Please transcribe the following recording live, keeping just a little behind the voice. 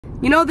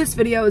You know, this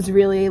video is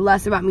really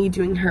less about me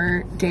doing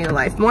her day in the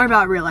life, more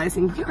about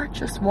realizing we are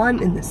just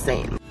one and the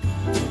same.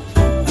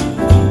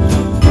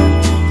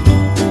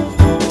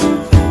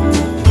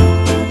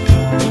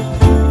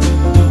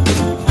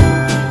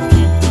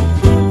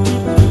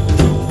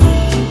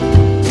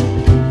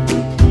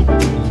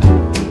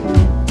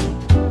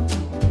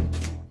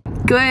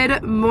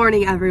 Good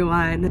morning,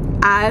 everyone.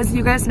 As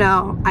you guys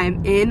know,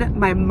 I'm in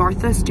my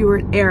Martha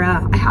Stewart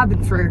era. I have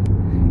been for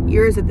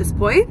years at this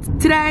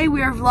point. Today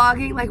we are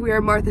vlogging like we are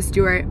Martha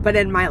Stewart, but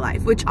in my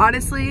life, which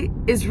honestly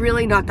is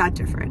really not that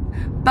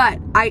different. But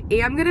I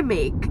am gonna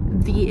make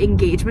the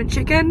engagement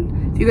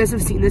chicken. If you guys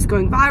have seen this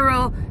going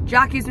viral,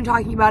 Jackie's been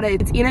talking about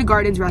it. It's Ina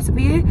Garden's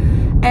recipe.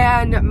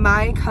 And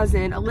my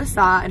cousin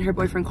Alyssa and her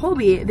boyfriend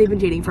Colby, they've been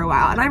dating for a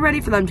while, and I'm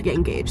ready for them to get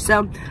engaged.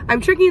 So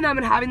I'm tricking them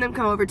and having them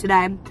come over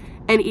today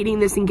and eating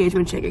this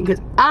engagement chicken because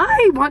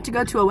I want to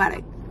go to a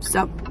wedding.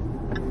 So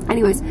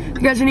anyways, if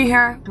you guys are new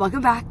here,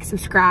 welcome back,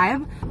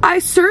 subscribe. I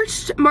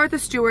searched Martha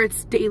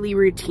Stewart's daily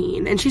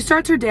routine, and she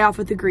starts her day off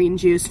with the green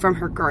juice from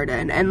her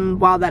garden. And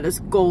while that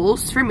is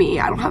goals for me,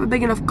 I don't have a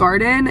big enough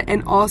garden,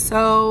 and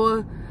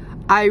also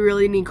I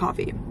really need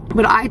coffee.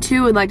 But I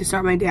too would like to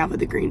start my day off with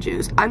the green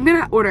juice. I'm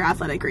gonna order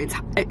athletic greens.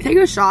 I take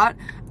a shot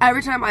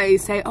every time I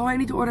say, oh, I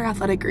need to order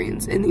athletic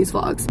greens in these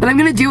vlogs. But I'm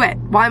gonna do it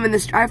while I'm in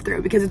this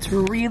drive-thru because it's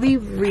really,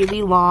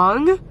 really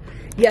long.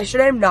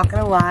 Yesterday, I'm not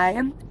gonna lie,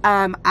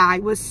 I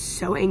was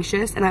so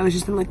anxious and I was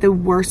just in like the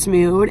worst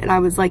mood and I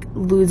was like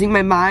losing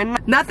my mind.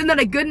 Nothing that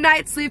a good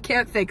night's sleep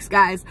can't fix,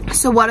 guys.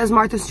 So what does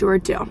Martha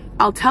Stewart do?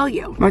 I'll tell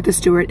you. Martha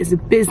Stewart is a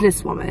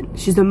businesswoman.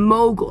 She's a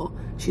mogul.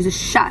 She's a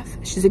chef.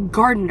 She's a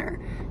gardener.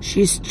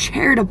 She's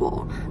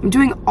charitable. I'm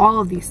doing all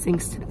of these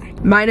things today.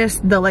 Minus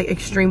the like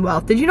extreme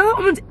wealth. Did you know that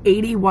woman's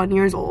 81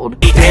 years old?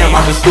 Damn,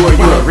 Martha Stewart,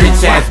 you a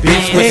rich ass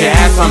bitch. Put your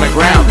ass on the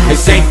ground and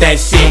shake that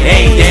shit.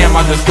 Hey, damn,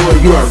 Martha Stewart,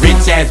 you a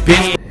rich ass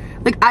bitch.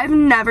 Like, I've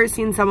never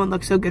seen someone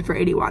look so good for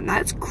 81.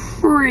 That's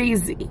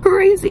crazy,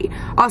 crazy.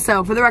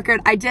 Also, for the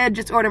record, I did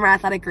just order my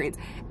athletic greens.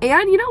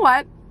 And you know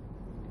what?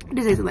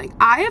 To say something,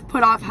 I have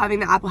put off having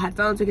the Apple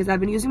headphones because I've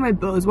been using my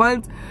Bose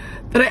ones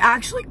that I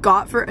actually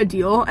got for a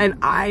deal, and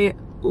I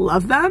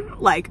love them.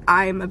 Like,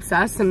 I'm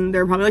obsessed, and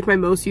they're probably like my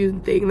most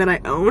used thing that I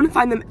own.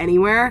 Find them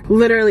anywhere,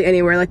 literally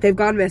anywhere. Like, they've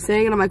gone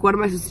missing, and I'm like, what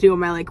am I supposed to do on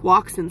my like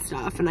walks and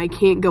stuff? And I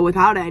can't go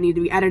without it. I need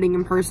to be editing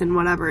in person,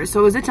 whatever.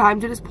 So is it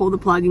time to just pull the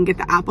plug and get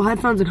the Apple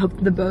headphones and hope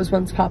the Bose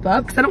ones pop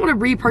up? Because I don't want to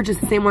repurchase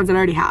the same ones that I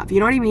already have. You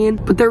know what I mean?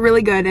 But they're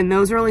really good, and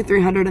those are only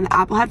 $300, and the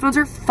Apple headphones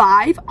are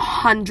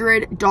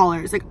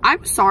 $500. Like,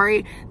 I'm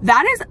sorry,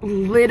 that is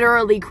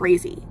literally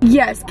crazy.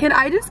 Yes, can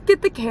I just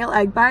get the kale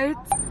egg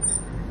bites?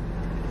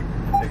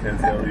 Hey,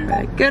 Kenzie, how are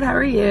you? Good, how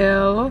are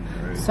you?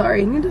 Great.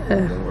 Sorry, I need to...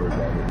 Don't worry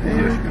about it. Yes,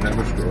 you can have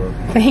a straw.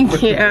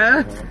 Thank you.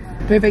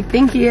 Perfect,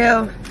 thank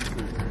you.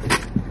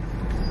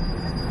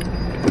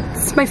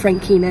 This is my friend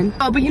Keenan.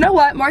 Oh, but you know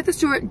what? Martha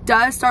Stewart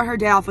does start her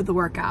day off with a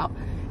workout,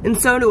 and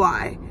so do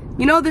I.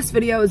 You know, this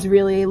video is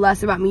really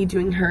less about me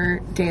doing her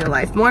day in the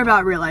life, more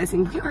about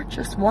realizing we are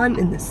just one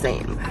and the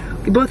same.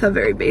 We both have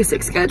very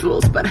basic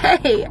schedules, but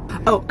hey.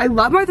 Oh, I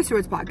love Martha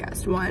Stewart's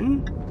podcast.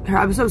 One, her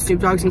episode of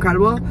Snoop Dogg's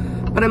incredible,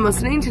 but I'm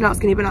listening to Not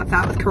Skinny But Not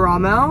Fat with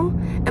Karamo,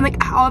 and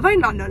like, how have I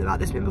not known about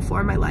this man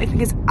before in my life?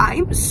 Because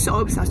I'm so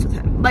obsessed with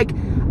him. Like,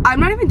 I'm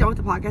not even done with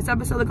the podcast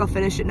episode. Like, I'll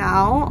finish it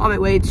now on my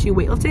way to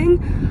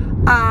weightlifting.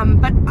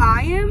 But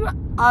I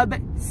am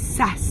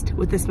obsessed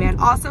with this man.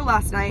 Also,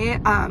 last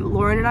night,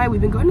 Lauren and I,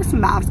 we've been going to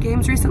some Mavs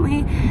games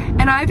recently,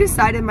 and I've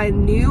decided my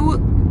new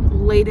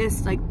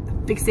latest like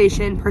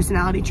fixation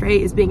personality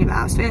trait is being a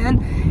Mavs fan.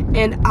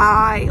 And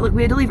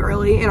we had to leave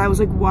early, and I was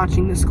like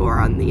watching the score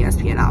on the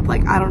ESPN app.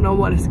 Like, I don't know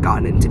what has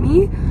gotten into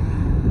me,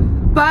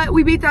 but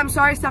we beat them.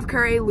 Sorry, Steph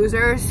Curry,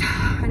 losers.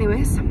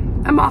 Anyways,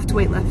 I'm off to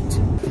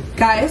weightlift.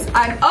 Guys,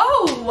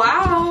 oh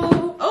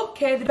wow.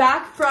 Okay,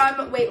 back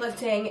from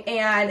weightlifting,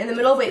 and in the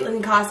middle of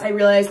weightlifting class, I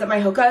realized that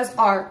my hookahs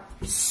are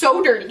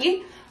so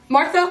dirty.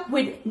 Martha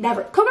would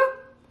never, Coco,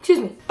 excuse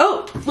me.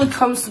 Oh, when it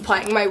comes to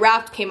playing, my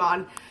rap came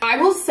on. I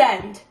will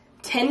send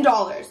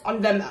 $10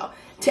 on Venmo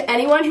to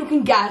anyone who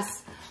can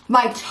guess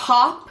my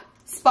top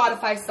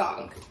Spotify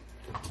song.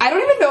 I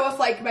don't even know if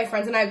like my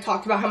friends and I have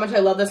talked about how much I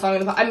love this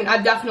song. I mean,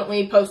 I've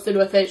definitely posted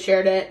with it,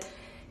 shared it.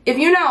 If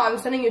you know, I'm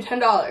sending you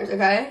 $10,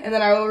 okay? And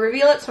then I will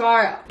reveal it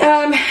tomorrow.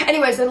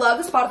 Anyways, I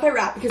love the Spotify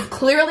Wrap because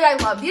clearly I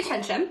love the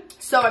attention.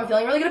 So I'm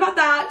feeling really good about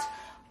that.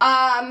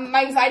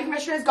 My anxiety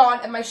commissioner is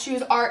gone and my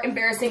shoes are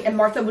embarrassing, and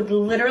Martha would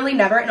literally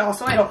never, and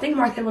also I don't think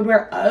Martha would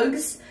wear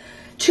Uggs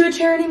to a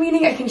charity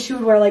meeting. I think she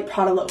would wear like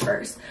Prada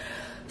loafers.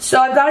 So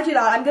I've got to do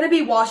that. I'm going to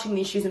be washing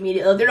these shoes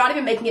immediately. They're not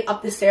even making it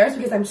up the stairs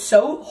because I'm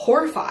so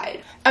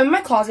horrified. I'm in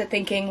my closet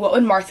thinking, what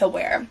would Martha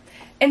wear?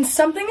 And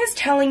something is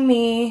telling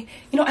me,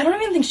 you know, I don't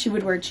even think she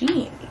would wear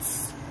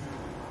jeans.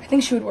 I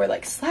think she would wear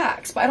like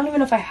slacks, but I don't even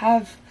know if I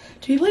have,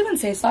 do people even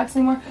say slacks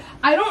anymore?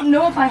 I don't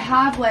know if I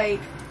have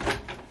like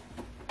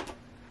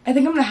I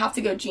think I'm gonna have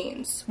to go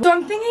jeans. So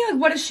I'm thinking, like,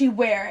 what does she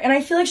wear? And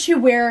I feel like she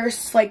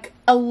wears like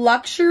a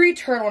luxury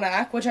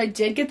turtleneck, which I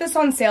did get this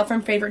on sale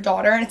from Favorite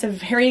Daughter, and it's a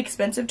very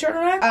expensive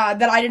turtleneck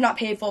that I did not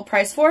pay full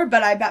price for,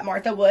 but I bet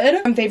Martha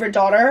would. From Favorite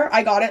Daughter,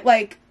 I got it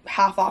like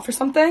half off or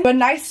something. But a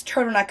nice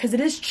turtleneck because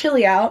it is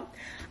chilly out.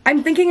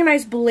 I'm thinking a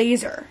nice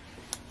blazer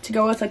to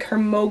go with like her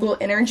mogul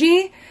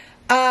energy.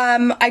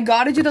 I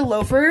gotta do the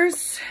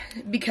loafers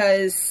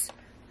because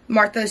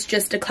Martha's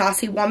just a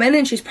classy woman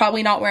and she's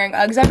probably not wearing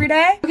Uggs every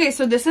day. Okay,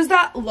 so this is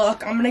that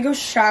look. I'm gonna go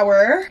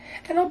shower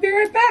and I'll be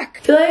right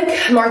back. I feel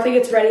like Martha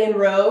gets ready in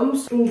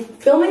robes. I'm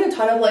filming a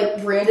ton of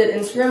like branded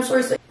Instagram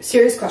stories. Like,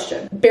 serious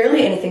question.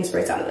 Barely anything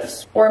sprays out of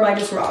this. Or am I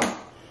just wrong? Am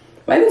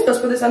I even supposed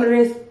to put this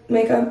underneath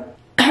makeup?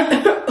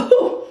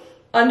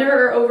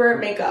 Under or over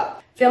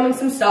makeup. Filming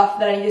some stuff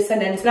that I need to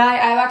send in today. I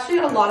have actually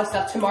got a lot of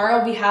stuff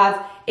tomorrow. We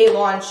have a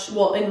launch,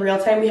 well, in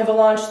real time we have a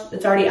launch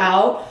that's already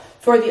out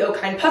for the Oh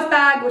Kind puff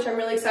bag, which I'm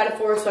really excited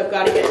for. So I've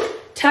got to get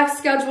text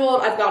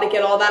scheduled. I've got to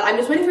get all that. I'm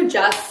just waiting for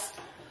Jess.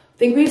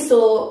 I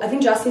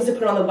think Jess needs to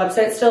put it on the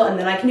website still, and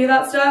then I can do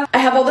that stuff. I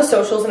have all the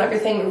socials and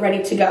everything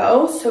ready to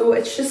go. So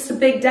it's just a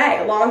big day,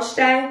 a launch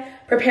day,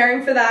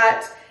 preparing for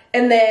that.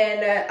 And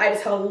then I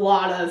just have a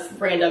lot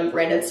of random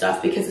branded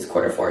stuff because it's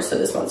Q4, so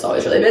this month's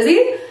always really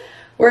busy.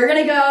 We're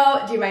gonna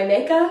go do my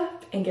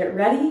makeup and get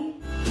ready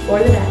for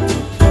the day.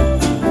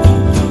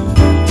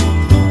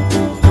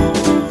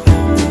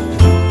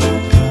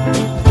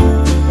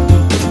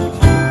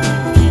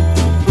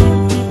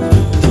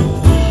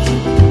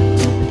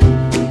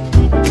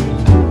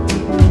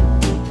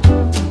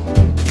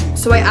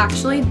 So I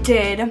actually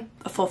did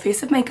a full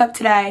face of makeup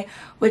today,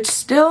 which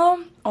still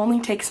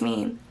only takes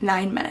me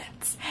 9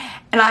 minutes.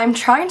 And I'm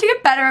trying to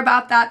get better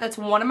about that. That's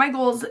one of my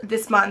goals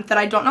this month that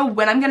I don't know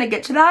when I'm gonna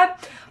get to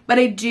that, but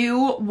I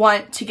do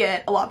want to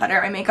get a lot better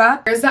at my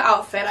makeup. Here's the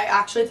outfit. I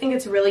actually think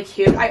it's really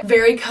cute.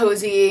 Very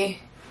cozy.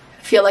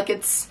 I feel like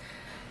it's,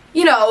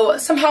 you know,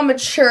 somehow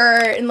mature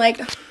and like,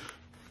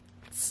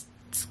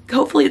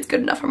 hopefully it's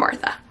good enough for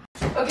Martha.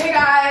 Okay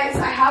guys,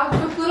 I have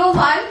a quick little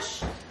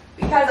lunch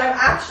because I'm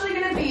actually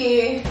gonna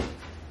be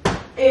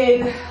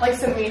in like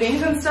some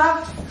meetings and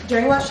stuff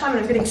during lunchtime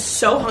and I'm getting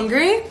so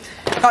hungry.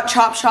 Got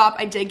Chop Shop.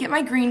 I did get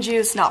my green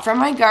juice, not from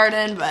my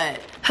garden, but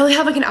I only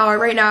have like an hour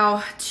right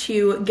now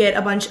to get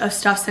a bunch of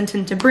stuff sent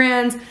into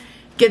brands,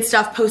 get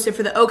stuff posted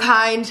for the Oh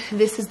Kind.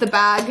 This is the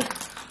bag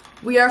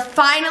we are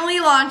finally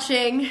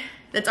launching.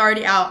 That's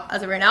already out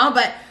as of right now,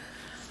 but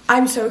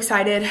I'm so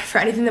excited for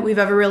anything that we've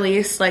ever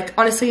released. Like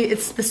honestly,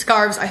 it's the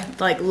scarves I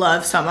like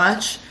love so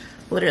much.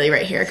 Literally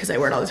right here because I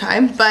wear it all the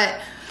time,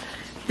 but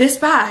this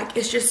bag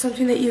is just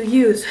something that you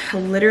use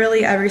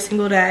literally every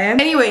single day.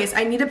 Anyways,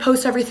 I need to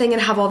post everything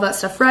and have all that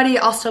stuff ready.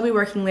 I'll still be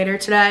working later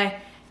today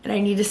and I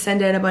need to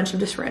send in a bunch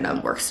of just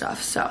random work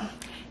stuff. So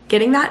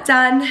getting that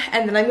done,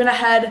 and then I'm gonna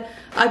head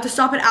to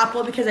stop at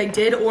Apple because I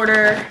did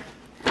order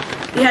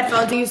the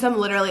headphones. I use them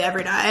literally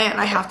every day and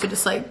I have to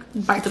just like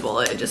bite the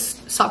bullet and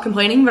just stop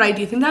complaining. But I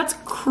do think that's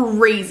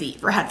crazy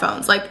for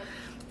headphones. Like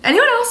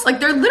anyone else, like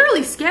they're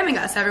literally scamming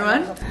us,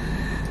 everyone.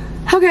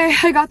 Okay,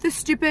 I got this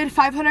stupid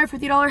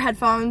 $550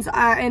 headphones,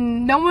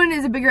 and no one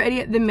is a bigger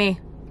idiot than me,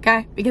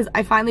 okay? Because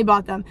I finally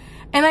bought them,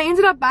 and I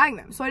ended up buying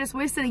them, so I just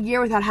wasted a year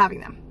without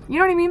having them. You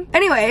know what I mean?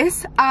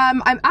 Anyways,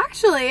 I'm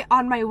actually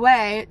on my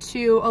way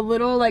to a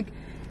little, like,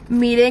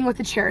 meeting with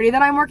the charity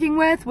that I'm working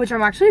with, which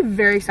I'm actually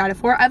very excited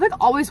for. I've, like,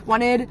 always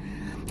wanted,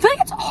 I feel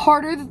like it's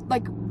harder,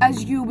 like,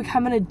 as you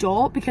become an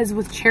adult, because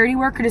with charity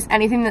work or just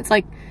anything that's,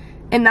 like,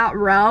 in that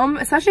realm,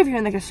 especially if you're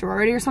in, like, a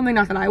sorority or something,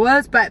 not that I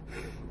was, but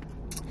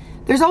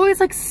there's always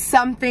like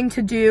something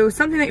to do,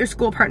 something that your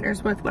school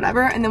partners with,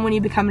 whatever, and then when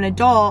you become an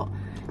adult,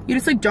 you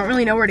just like don't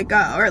really know where to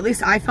go, or at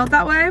least I felt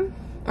that way,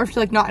 or if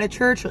you're like not at a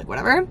church or like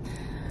whatever.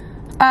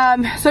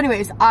 So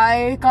anyways,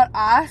 I got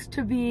asked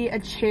to be a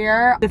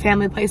chair at the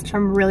family place, which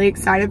I'm really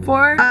excited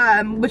for,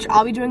 which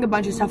I'll be doing a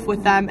bunch of stuff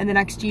with them in the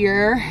next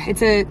year.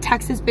 It's a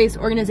Texas-based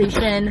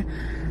organization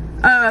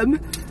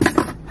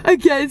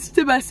against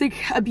domestic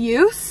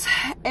abuse,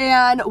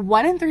 and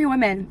 1 in 3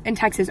 women in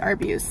Texas are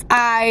abused.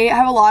 I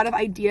have a lot of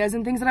ideas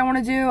and things that I want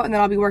to do, and then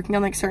I'll be working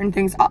on like certain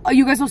things.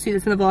 You guys will see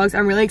this in the vlogs.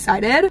 I'm really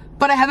excited,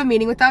 but I have a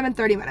meeting with them in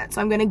 30 minutes,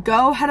 so I'm gonna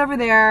go head over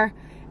there,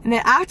 and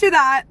then after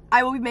that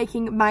I will be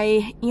making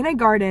my Ina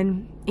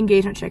Garden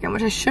engagement chicken,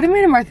 which I should have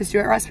made a Martha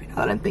Stewart recipe now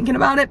that I'm thinking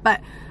about it,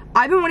 but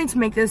I've been wanting to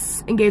make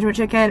this engagement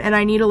chicken and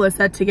I need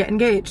Alyssa to get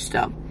engaged,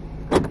 so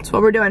that's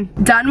what we're doing.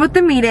 Done with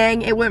the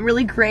meeting. It went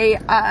really great.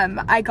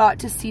 I got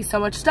to see so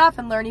much stuff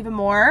and learn even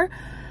more.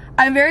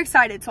 I'm very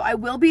excited. So I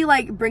will be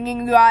like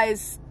bringing you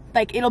guys,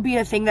 like it'll be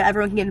a thing that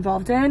everyone can get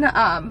involved in.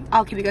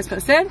 I'll keep you guys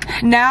posted.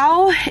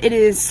 Now it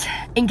is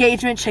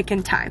engagement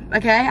chicken time,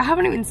 okay? I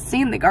haven't even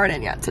seen the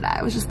garden yet today.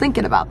 I was just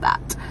thinking about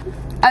that.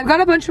 I've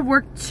got a bunch of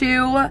work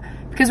too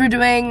because we're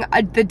doing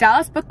the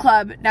Dallas Book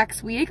Club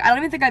next week. I don't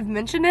even think I've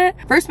mentioned it.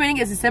 First meeting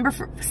is December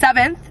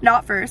 7th,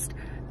 not 1st,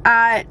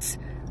 at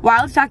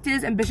Wild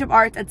Detectives and Bishop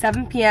Arts at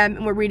 7 p.m.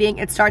 and we're reading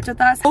It Starts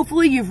With Us.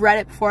 Hopefully you've read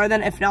it before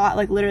then. If not,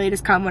 like literally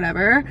just come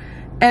whenever.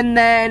 And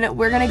then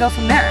we're gonna go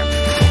from there.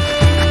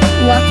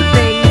 Lots of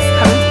things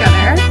coming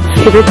together.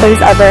 favorite place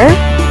ever.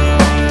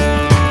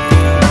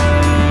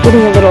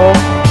 Getting a little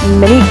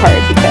mini card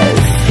because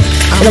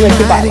it'll make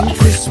you buy less.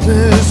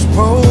 Christmas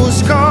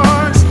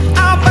postcards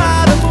out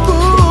by the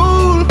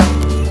pool.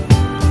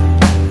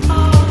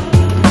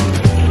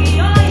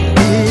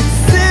 It's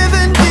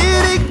 70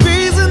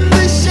 degrees in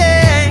the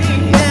shade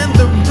and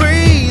the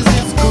breeze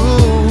is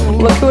cool.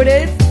 Look who it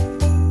is.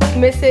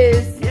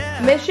 Mrs.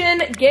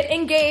 Mission Get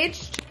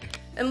Engaged.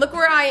 And look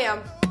where I am.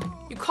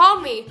 You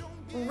called me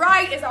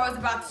right as I was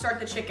about to start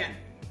the chicken.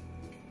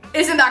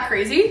 Isn't that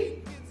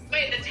crazy?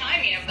 Wait, the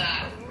timing of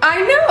that.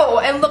 I know.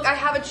 And look, I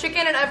have a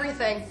chicken and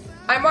everything.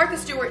 I'm Martha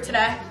Stewart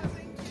today.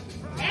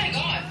 Oh my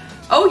god.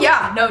 Oh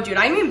yeah, no dude,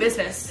 I mean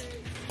business.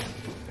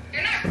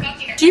 You're not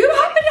fucking. Do you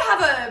happen to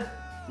have a,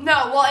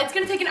 no, well it's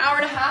gonna take an hour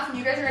and a half and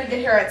you guys are gonna get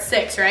here at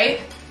 6,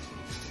 right?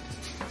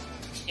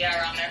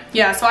 Yeah, around there.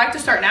 Yeah, so I have to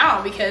start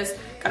now because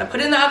gotta put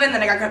it in the oven,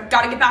 then I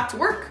gotta get back to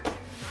work.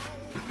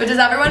 But does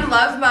everyone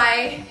love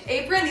my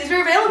apron? These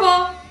are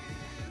available.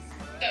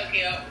 So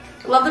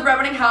cute. Love the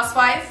Breadwinning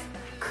Housewife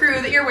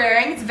crew that you're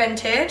wearing. It's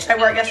vintage. I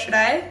wore it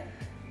yesterday.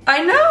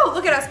 I know,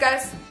 look at us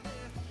guys.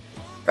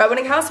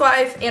 Breadwinning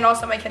Housewife and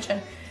also my kitchen.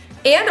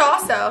 And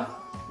also,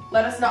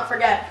 let us not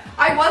forget,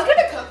 I was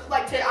gonna cook,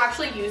 like to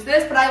actually use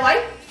this, but I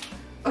like,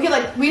 okay,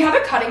 like we have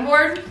a cutting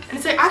board and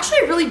it's like actually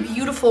a really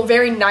beautiful,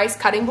 very nice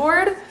cutting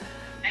board.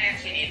 I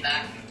actually need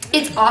that.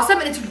 It's awesome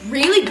and it's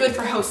really good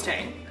for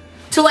hosting.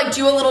 To like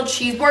do a little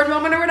cheese board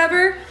moment or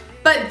whatever.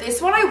 But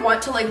this one I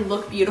want to like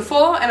look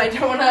beautiful and I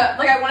don't wanna,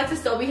 like I want it to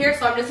still be here,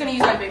 so I'm just gonna use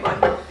my big one.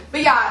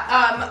 But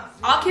yeah,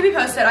 I'll keep you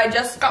posted. I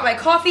just got my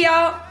coffee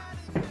out.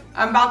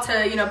 I'm about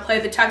to, you know, play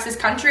the Texas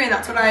country and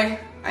that's what I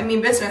mean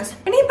business.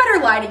 I need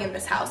better lighting in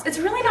this house. It's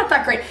really not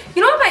that great.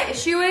 You know what my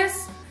issue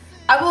is?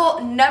 I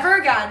will never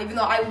again, even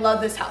though I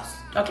love this house.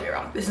 Don't get me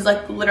wrong. This is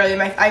like literally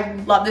I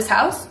love this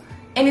house.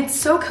 And it's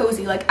so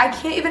cozy. Like I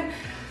can't even,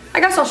 I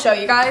guess I'll show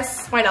you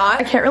guys. Why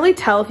not? I can't really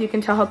tell if you can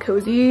tell how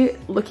cozy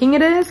looking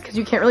it is because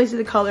you can't really see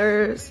the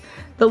colors.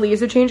 The leaves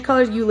have changed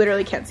colors. You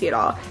literally can't see it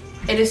all.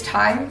 It is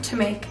time to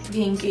make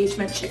the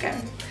engagement chicken.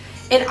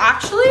 And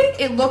actually,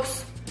 it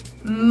looks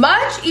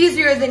much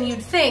easier than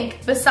you'd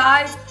think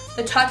besides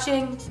the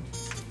touching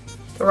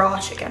the raw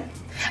chicken.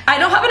 I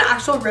don't have an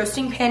actual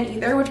roasting pan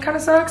either, which kind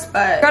of sucks,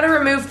 but gotta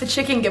remove the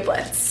chicken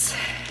giblets.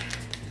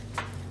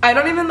 I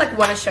don't even like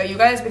want to show you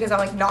guys because I'm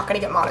like not gonna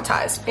get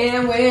monetized.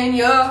 And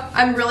when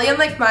I'm really in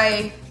like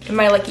my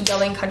like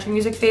yelling country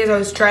music phase. I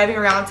was driving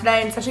around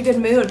today in such a good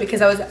mood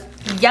because I was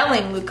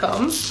yelling Luke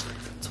Combs.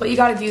 It's what you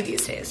gotta do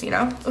these days, you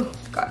know? Oh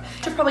God,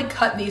 I should probably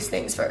cut these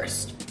things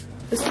first.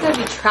 This is gonna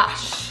be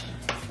trash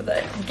for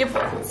the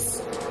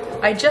giblets.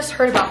 I just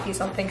heard about these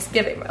on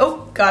Thanksgiving.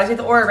 Oh God, I take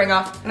the Oura ring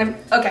off and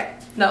okay.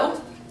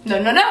 No.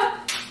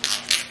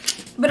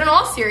 But in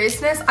all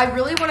seriousness, I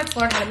really wanted to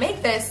learn how to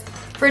make this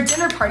for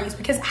dinner parties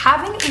because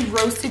having a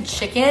roasted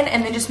chicken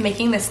and then just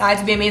making the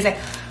sides would be amazing.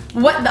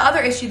 What the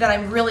other issue that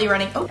I'm really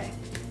running, oh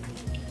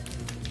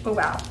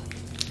wow.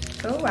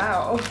 Oh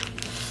wow.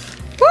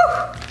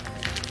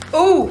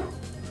 Woo!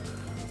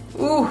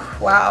 Ooh,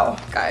 wow,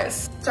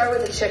 guys. Start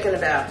with the chicken,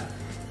 about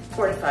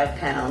 4 to 5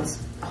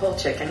 pounds, a whole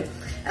chicken.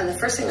 And the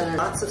first thing,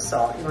 lots of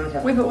salt. You want to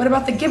have wait, but what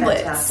about the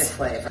giblets? Fantastic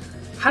flavor.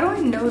 How do I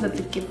know that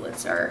the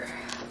giblets are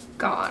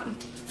gone?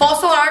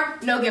 False alarm,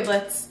 no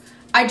giblets.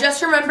 I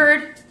just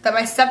remembered that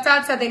my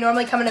stepdad said they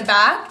normally come in a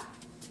bag,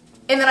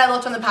 and then I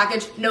looked on the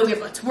package, no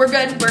giblets. We're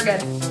good, we're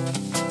good.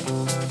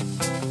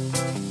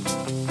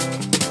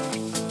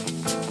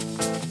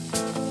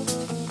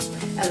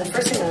 And the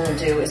first thing I'm going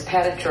to do is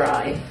pat it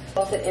dry,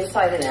 both it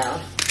inside and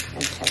out,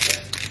 and test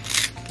it.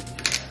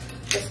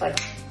 Just like.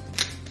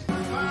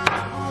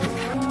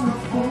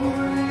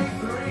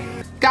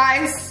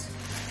 Guys,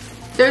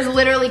 there's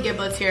literally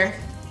giblets here.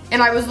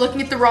 And I was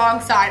looking at the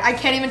wrong side. I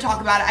can't even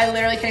talk about it. I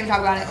literally can't even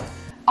talk about it.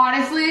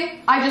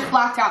 Honestly, I just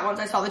blacked out once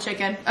I saw the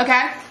chicken,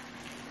 okay?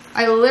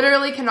 I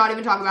literally cannot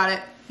even talk about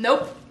it.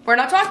 Nope, we're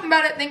not talking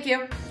about it, thank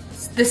you.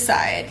 It's this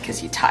side,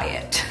 because you tie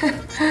it.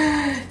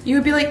 You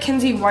would be like,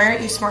 Kenzie, why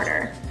aren't you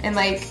smarter? And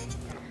like,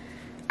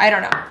 I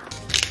don't know.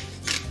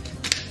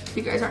 If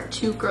you guys aren't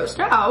too grossed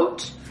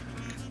out.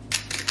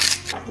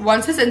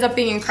 Once this ends up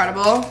being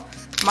incredible,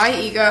 my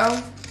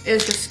ego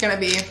is just gonna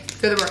be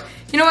through the roof.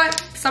 You know what?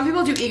 Some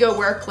people do ego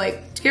work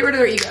like to get rid of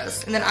their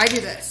egos, and then I do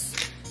this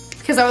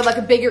because I would like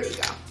a bigger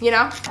ego, you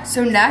know?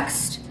 So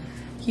next,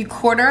 you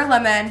quarter a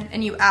lemon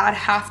and you add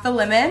half the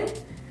lemon.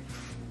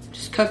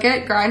 Just cook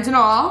it, grinds and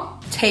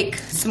all. Take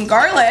some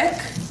garlic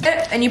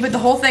and you put the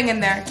whole thing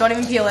in there. Don't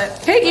even peel it.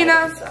 Okay,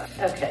 Ina.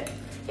 Okay,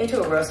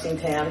 into a roasting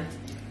pan.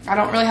 I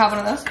don't really have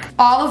one of those.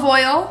 Olive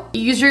oil.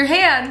 Use your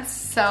hands,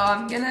 so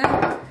I'm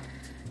gonna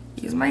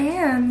use my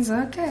hands,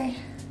 okay.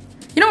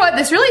 You know what,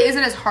 this really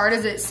isn't as hard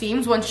as it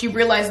seems once you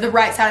realize the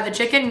right side of the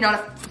chicken. You're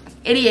not an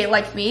idiot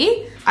like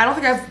me. I don't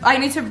think I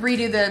need to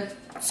redo the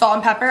salt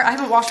and pepper. I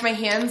haven't washed my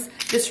hands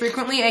this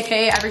frequently,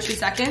 AKA every 2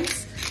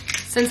 seconds,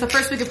 since the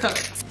first week of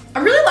COVID.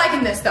 I'm really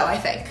liking this though, I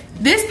think.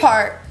 This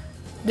part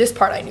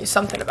I knew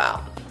something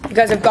about. You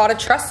guys have gotta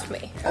trust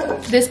me.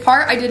 This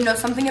part I didn't know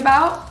something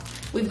about.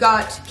 We've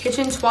got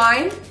kitchen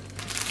twine.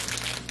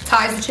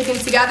 ties the chicken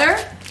together.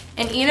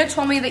 And Ina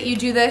told me that you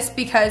do this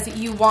because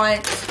you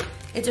want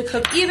it to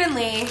cook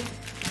evenly,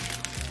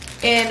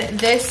 and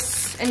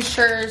this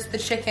ensures the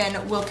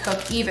chicken will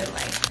cook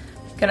evenly.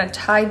 Gonna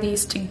tie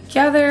these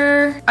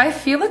together. I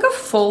feel like a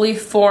fully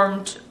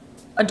formed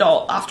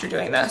adult after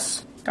doing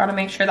this. Gotta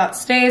make sure that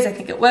stays, I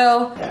think it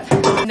will.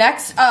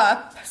 Next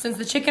up, since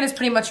the chicken is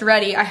pretty much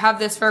ready, I have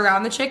this for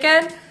around the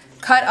chicken.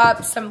 Cut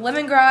up some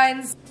lemon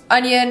grinds,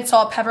 onion,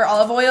 salt, pepper,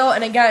 olive oil,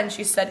 and again,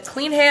 she said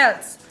clean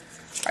hands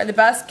are the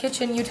best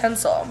kitchen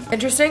utensil.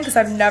 Interesting, because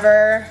I've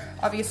never,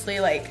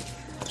 obviously, like,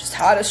 just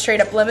had a straight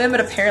up lemon,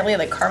 but apparently,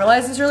 like,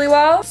 caramelizes really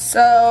well.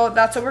 So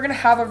that's what we're gonna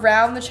have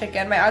around the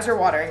chicken. My eyes are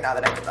watering now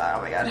that I did that,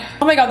 oh my god.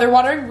 Oh my god, they're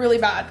watering really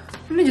bad.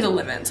 I'm gonna do the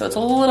lemon, so it's a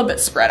little bit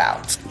spread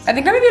out. I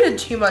think I maybe did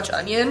too much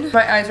onion.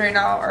 My eyes right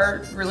now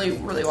are really,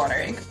 really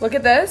watering. Look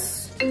at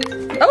this.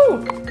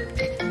 Oh!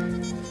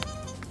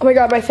 Oh my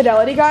god, my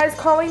Fidelity guy is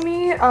calling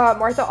me.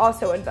 Martha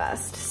also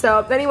invest. So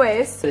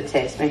anyways. The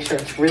taste, make sure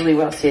it's really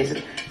well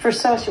seasoned. For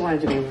sauce, you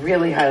want it to be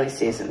really highly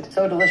seasoned.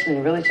 So delicious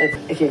and really tasty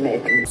if you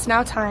make them. It's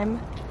now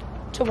time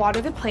to water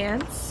the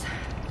plants.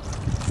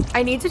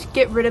 I need to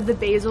get rid of the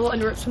basil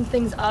and rip some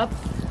things up.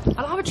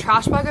 I don't have a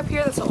trash bag up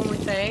here, that's the only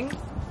thing.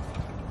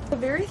 A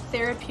very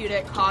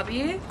therapeutic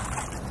hobby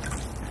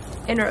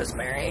in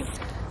rosemary.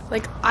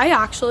 Like, I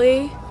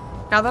actually,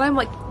 now that I'm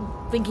like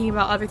thinking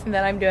about everything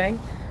that I'm doing,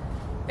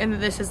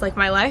 and this is like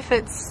my life,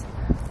 it's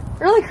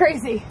really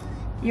crazy.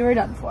 You are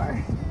done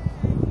for.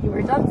 You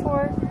are done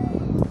for.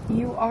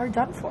 You are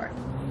done for.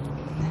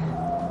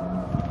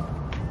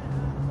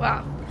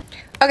 Wow.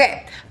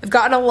 Okay, we've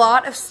gotten a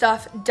lot of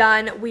stuff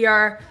done. We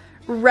are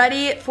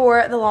ready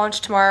for the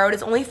launch tomorrow. It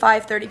is only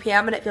 5:30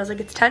 p.m. and it feels like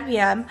it's 10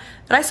 p.m.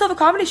 and I still have a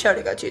comedy show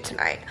to go to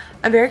tonight.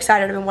 I'm very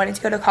excited. I've been wanting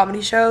to go to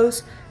comedy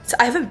shows. So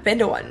I haven't been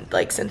to one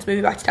like since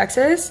moving back to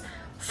Texas.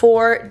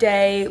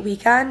 4-day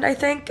weekend, I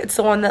think. It's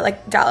the one that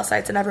like Dallas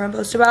Nights and everyone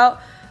posts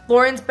about.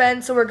 Lauren's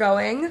been, so we're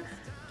going.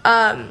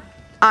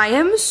 I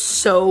am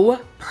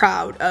so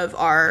proud of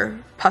our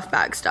puff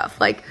bag stuff.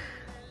 Like,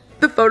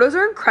 the photos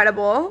are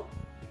incredible.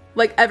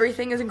 Like,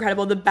 everything is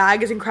incredible. The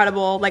bag is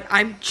incredible. Like,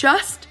 I'm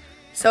just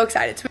so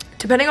excited.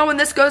 Depending on when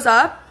this goes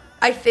up,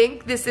 I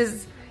think this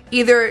is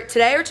either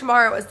today or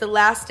tomorrow is the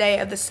last day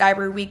of the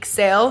Cyber Week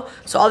sale.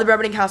 So all the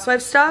Bremerton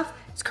Housewives stuff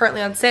is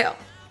currently on sale.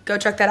 Go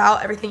check that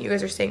out. Everything you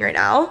guys are seeing right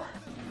now.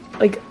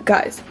 Like,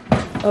 guys,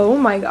 oh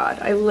my god.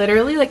 I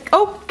literally, like,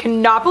 oh,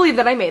 cannot believe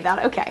that I made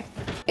that. Okay.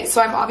 So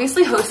I'm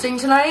obviously hosting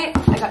tonight.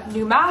 I got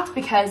new mats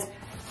because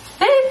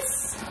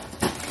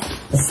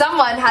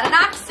someone had an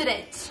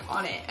accident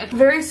on it. A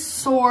very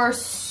sore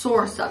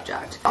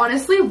subject.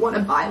 Honestly, want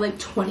to buy like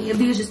 20 of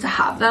these just to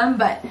have them,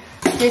 but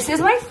this is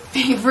my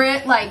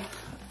favorite like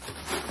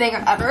thing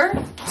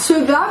ever.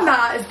 So that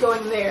mat is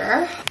going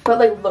there, but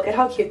like look at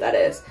how cute that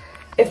is.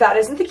 If that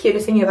isn't the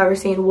cutest thing you've ever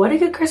seen, what a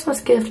good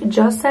Christmas gift,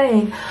 just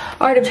saying.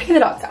 All right, I'm taking the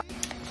dogs out.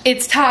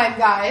 It's time,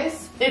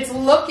 guys. It's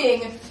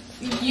looking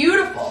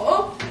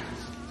beautiful.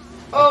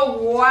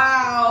 Oh,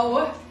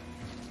 wow.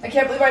 I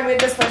can't believe I made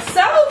this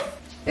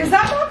myself. Is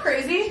that not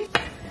crazy?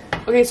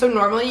 Okay, so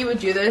normally you would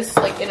do this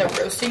like in a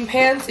roasting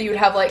pan, so you would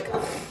have like,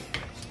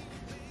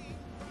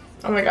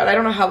 oh my god, I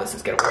don't know how this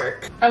is gonna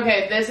work.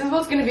 Okay, this is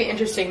what's gonna be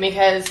interesting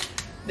because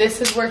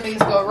this is where things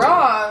go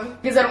wrong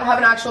because I don't have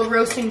an actual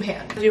roasting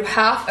pan. Do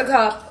half a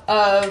cup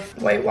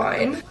of white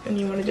wine and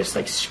you wanna just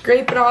like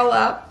scrape it all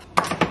up.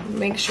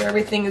 Make sure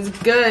everything is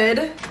good.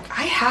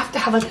 I have to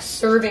have like a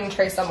serving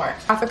tray somewhere.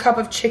 Half a cup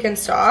of chicken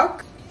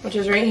stock, which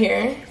is right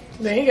here.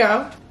 There you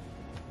go.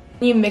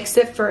 You mix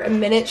it for a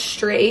minute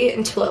straight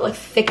until it like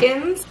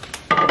thickens.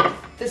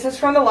 This is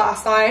from the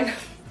last line,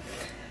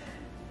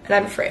 and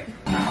I'm afraid.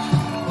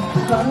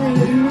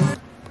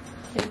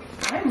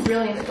 I'm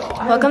really an adult.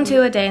 Welcome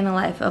to a day in the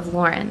life of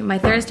Lauren. My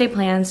Thursday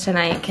plans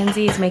tonight.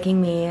 Kenzie's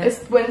making me.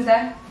 It's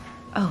Wednesday.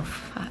 Oh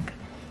fuck.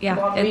 Yeah,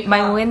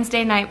 my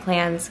Wednesday night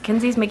plans.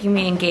 Kenzie's making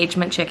me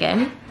engagement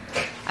chicken.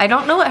 I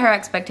don't know what her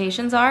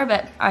expectations are,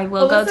 but I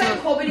will go to. Alyssa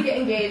and Colby to get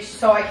engaged,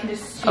 so I can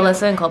just.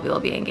 Alyssa and Colby will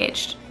be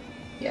engaged.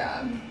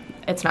 Yeah.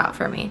 It's not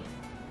for me.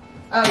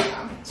 Oh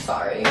yeah,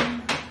 sorry,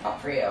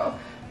 not for you.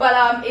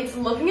 But it's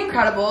looking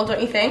incredible,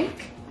 don't you think?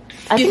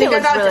 I think it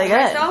looks really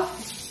good.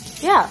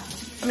 Myself? Yeah.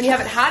 I mean, you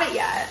haven't had it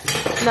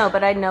yet. No,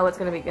 but I know it's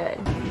gonna be good.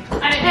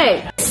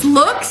 Hey, this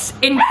looks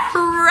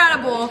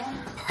incredible.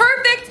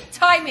 Perfect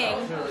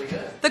timing. Really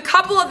good. The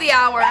couple of the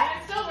hour.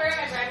 I'm still wearing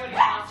my graduating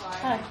house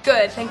on.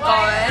 Good, thank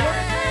God.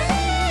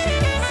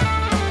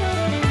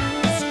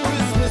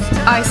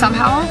 I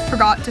somehow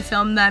forgot to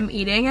film them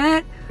eating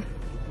it,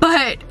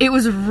 but it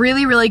was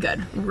really, really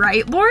good.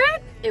 Right,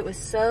 Lauren? It was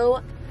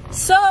so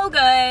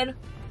good.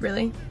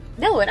 Really?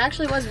 No, it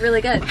actually was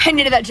really good. I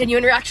needed that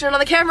genuine reaction on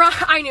the camera.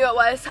 I knew it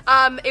was.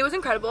 It was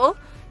incredible.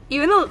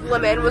 Even the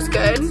lemon was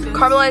good.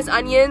 Caramelized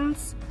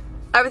onions,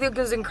 everything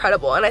was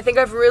incredible. And I think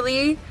I've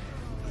really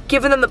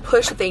given them the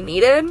push that they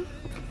needed.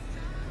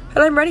 And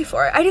I'm ready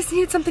for it. I just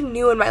needed something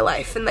new in my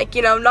life. And like,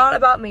 you know, not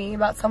about me,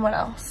 about someone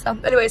else. So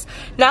anyways,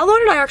 now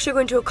Lauren and I are actually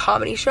going to a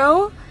comedy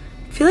show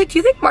Do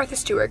you think Martha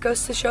Stewart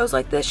goes to shows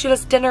like this? She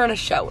does dinner and a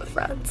show with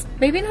friends.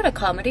 Maybe not a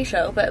comedy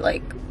show, but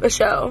like a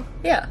show.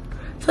 Yeah.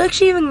 I feel like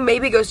she even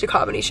maybe goes to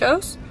comedy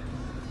shows.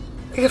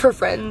 Like if her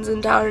friend's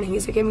in town and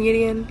he's a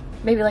comedian.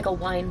 Maybe like a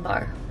wine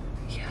bar.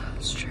 Yeah,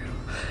 that's true.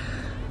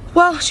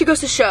 Well, she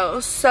goes to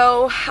shows,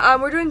 so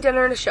we're doing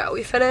dinner and a show.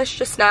 We finished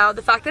just now.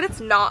 The fact that it's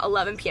not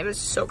 11 p.m. is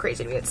so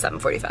crazy to me. It's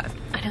 7:45.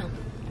 I know.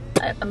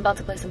 I'm about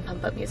to play some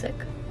pump up music.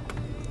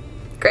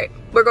 Great.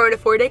 We're going to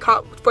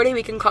 4-day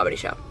weekend comedy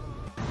show.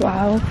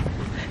 Wow.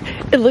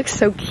 It looks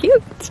so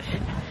cute.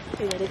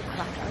 Are you ready to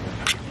crack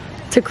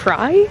up? To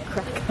cry?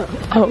 Crack up.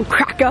 Oh,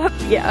 crack up?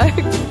 Yeah.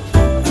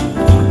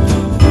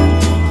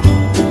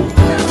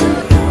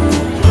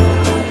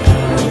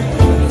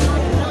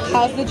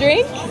 How's the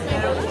drink?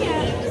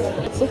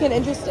 It's looking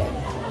interesting.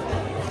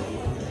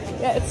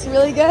 Yeah, it's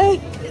really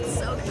good. It's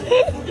so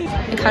good.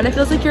 It kind of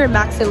feels like you're in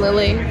Max and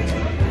Lily.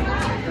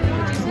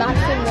 Max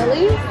and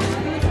Lily?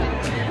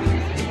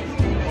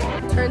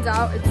 Turns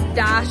out it's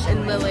Dash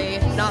and Lily,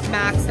 not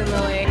Max and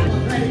Lily.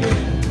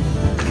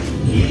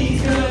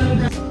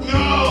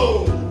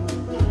 No!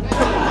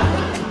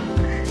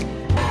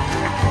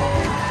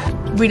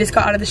 We just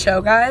got out of the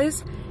show,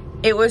 guys.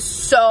 It was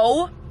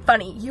so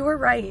funny. You were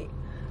right.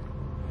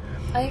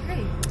 I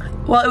agree.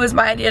 Well, it was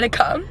my idea to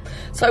come,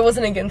 so I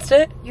wasn't against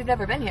it. You've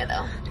never been here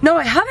though. No,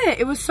 I haven't.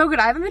 It was so good.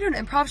 I haven't been to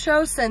an improv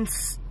show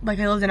since like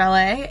I lived in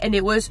LA, and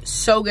it was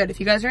so good. If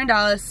you guys are in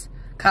Dallas,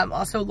 come.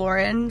 Also,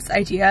 Lauren's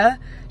idea,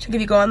 she'll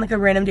give you go on like a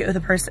random date with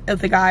a person,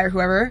 with a guy or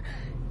whoever.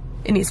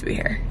 It needs to be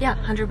here. Yeah,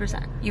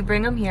 100%. You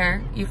bring them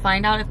here, you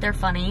find out if they're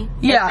funny.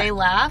 Yeah. If they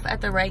laugh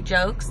at the right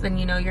jokes, then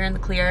you know you're in the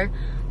clear.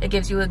 It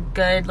gives you a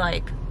good,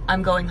 like,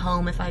 I'm going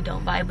home if I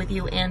don't vibe with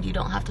you, and you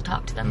don't have to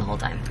talk to them the whole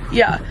time.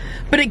 Yeah,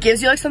 but it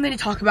gives you like something to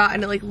talk about,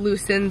 and it like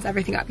loosens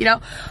everything up, you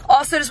know?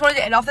 Also, just wanted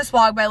to end off this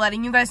vlog by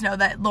letting you guys know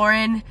that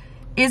Lauren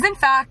is in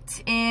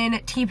fact in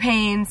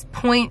T-Pain's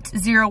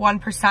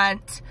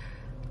 0.01%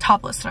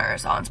 top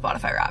listeners on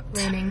Spotify Wrapped.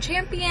 Reigning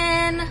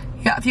champion.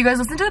 Yeah, if you guys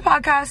listen to the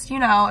podcast, you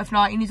know. If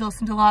not, you need to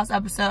listen to the last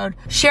episode.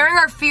 Sharing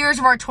our fears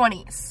of our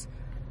 20s.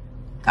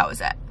 That was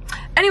it.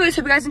 Anyways,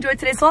 hope you guys enjoyed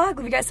today's vlog.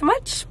 Love you guys so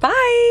much.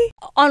 Bye.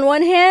 On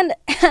one hand,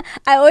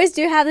 I always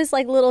do have this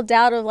like little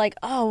doubt of like,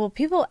 oh, well,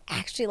 people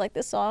actually like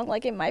this song.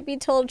 Like it might be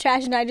total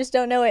trash and I just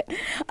don't know it.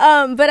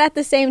 But at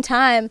the same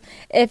time,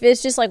 if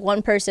it's just like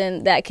one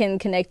person that can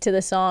connect to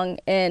the song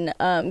and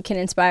can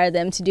inspire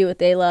them to do what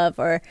they love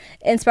or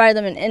inspire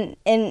them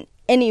in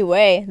any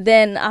way,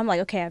 then I'm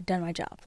like, okay, I've done my job.